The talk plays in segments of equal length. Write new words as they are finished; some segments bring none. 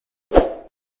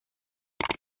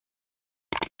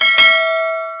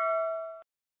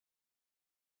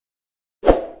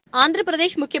ఆంధ్ర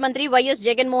ప్రదేశ్ ముఖ్యమంత్రి వైఎస్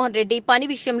జగన్మోహన్ రెడ్డి పని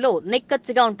విషయంలో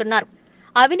నిక్కచ్చిగా ఉంటున్నారు.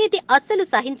 అవినీతి అస్సలు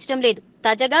సహించడం లేదు.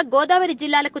 తాజాగా గోదావరి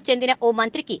జిల్లాలకు చెందిన ఓ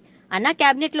మంత్రికి అన్నా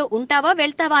కేబినెట్ లో ఉంటావా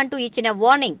వెళ్తావా అంటూ ఇచ్చిన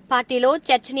వార్నింగ్ పార్టీలో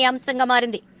చర్చనీయాంశంగా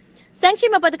మారింది.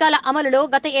 సంక్షేమ పథకాల అమలులో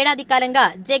గత ఏడాది కాలంగా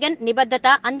జగన్ నిబద్ధత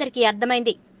అందరికీ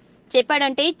అర్థమైంది.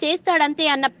 చెప్పాడంటే చేస్తాడంతే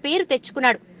అన్న పేరు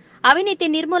తెచ్చుకున్నాడు. అవినీతి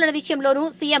నిర్మూలన విషయంలోనూ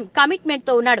సీఎం కమిట్మెంట్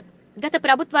తో ఉన్నాడు. గత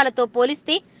ప్రభుత్వాలతో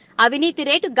పోలిస్తే అవినీతి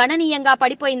రేటు గణనీయంగా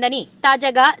పడిపోయిందని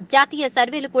తాజాగా జాతీయ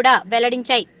సర్వేలు కూడా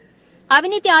వెల్లడించాయి.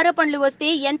 అవినీతి ఆరోపణలు వస్తే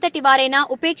ఎంతటి వారైనా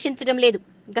ఉపేక్షించడం లేదు.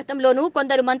 గతంలోనూ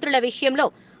కొందరు మంత్రుల విషయంలో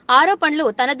ఆరోపణలు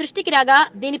తన దృష్టికి రాగా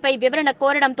దీనిపై వివరణ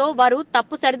కోరడంతో వారు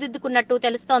తప్పు సరిదిద్దుకున్నట్టు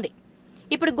తెలుస్తోంది.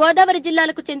 ఇప్పుడు గోదావరి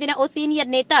జిల్లాలకు చెందిన ఓ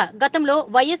సీనియర్ నేత గతంలో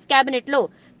వైఎస్ కేబినెట్ లో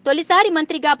తొలిసారి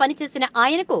మంత్రిగా పనిచేసిన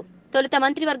ఆయనకు తొలుత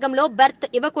మంత్రివర్గంలో బెర్త్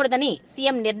ఇవ్వకూడదని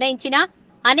సీఎం నిర్ణయించినా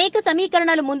అనేక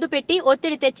సమీకరణాలు ముందు పెట్టి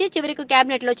ఒత్తిడి తెచ్చి చివరికి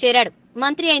కేబినెట్ లో చేరాడు.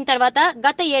 మంత్రి అయిన తర్వాత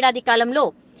గత ఏడాది కాలంలో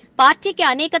పార్టీకి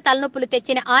అనేక తలనొప్పులు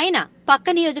తెచ్చిన ఆయన పక్క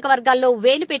నియోజకవర్గాల్లో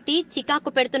వేలు పెట్టి చికాకు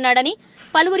పెడుతున్నాడని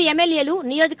పలువురు ఎమ్మెల్యేలు,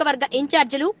 నియోజకవర్గ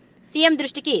ఇన్ఛార్జీలు సీఎం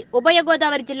దృష్టికి ఉభయ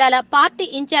గోదావరి జిల్లాల పార్టీ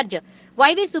ఇన్ఛార్జ్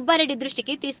వైవి సుబ్బారెడ్డి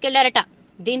దృష్టికి తీసుకెళ్లారట.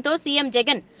 దీంతో సీఎం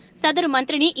జగన్ సదరు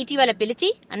మంత్రిని ఇటీవల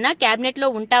పిలిచి అన్నా కేబినెట్ లో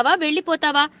ఉంటావా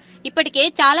వెళ్లిపోతావా, ఇప్పటికే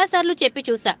చాలా సార్లు చెప్పి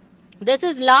చూసా, this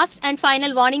is last and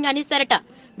final warning అనేసారట.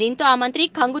 దీంతో ఆ మంత్రి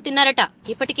కంగు తిన్నారట.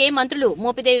 ఇప్పటికే మంత్రులు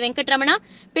మోపిదేవి వెంకటరమణ,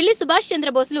 పిల్లి సుభాష్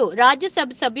చంద్రబోసులు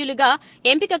రాజ్యసభ సభ్యులుగా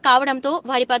ఎంపిక కావడంతో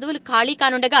వారి పదవులు ఖాళీ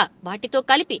కానుండగా వాటితో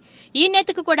కలిపి ఈ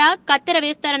నేతకు కూడా కత్తెర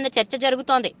వేస్తారన్న చర్చ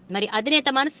జరుగుతోంది. మరి అధినేత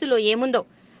మనస్సులో ఏముందో?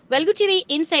 వెలుగు టీవీ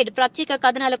ఇన్సైడ్ ప్రత్యేక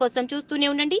కథనాల కోసం చూస్తూనే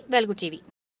ఉండండి వెలుగు టీవీ.